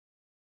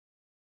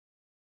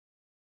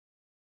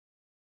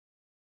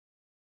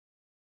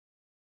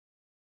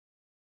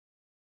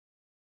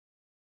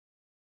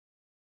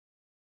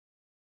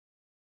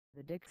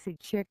the Dixie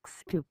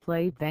Chicks to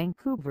play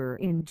Vancouver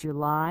in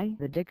July.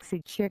 The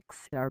Dixie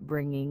Chicks are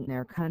bringing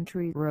their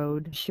country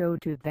road show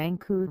to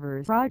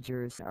Vancouver's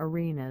Rogers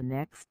Arena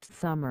next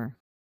summer.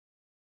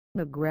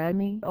 The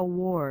Grammy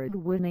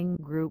Award-winning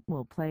group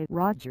will play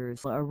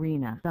Rogers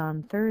Arena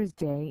on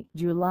Thursday,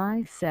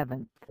 July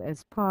 7th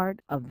as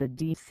part of the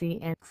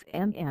DCX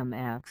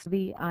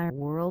MMXVI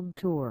World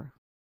Tour,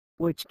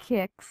 which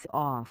kicks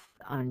off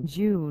on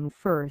June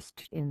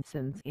 1st in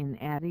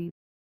Cincinnati.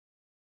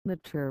 The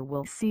tour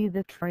will see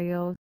the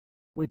trio,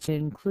 which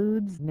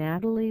includes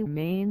Natalie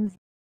Maines,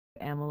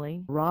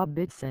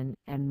 Robison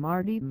and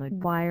Martie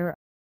Maguire,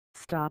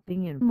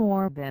 stopping in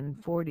more than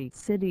 40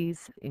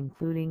 cities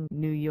including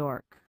New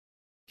York,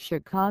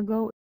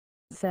 Chicago,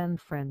 San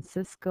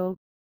Francisco,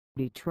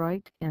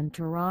 Detroit and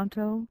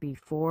Toronto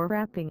before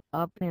wrapping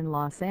up in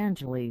Los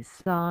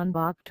Angeles on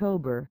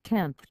October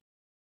 10th.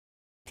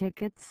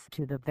 Tickets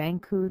to the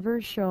Vancouver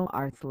show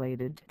are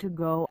slated to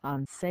go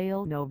on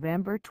sale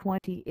November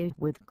 20th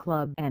with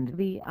club and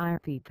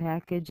VIP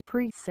package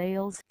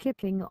pre-sales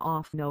kicking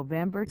off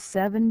November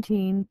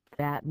 17th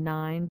at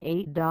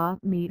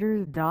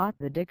 9/8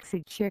 The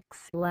Dixie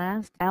Chicks'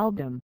 last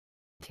album,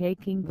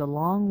 Taking the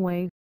Long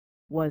Way,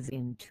 was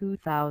in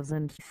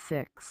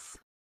 2006.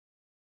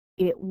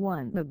 It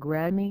won the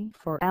Grammy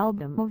for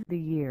Album of the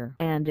Year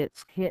and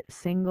its hit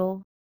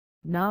single,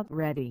 Not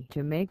Ready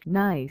to Make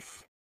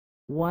Nice,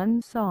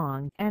 won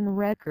Song and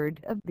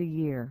Record of the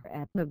Year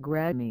at the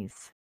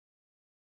Grammys.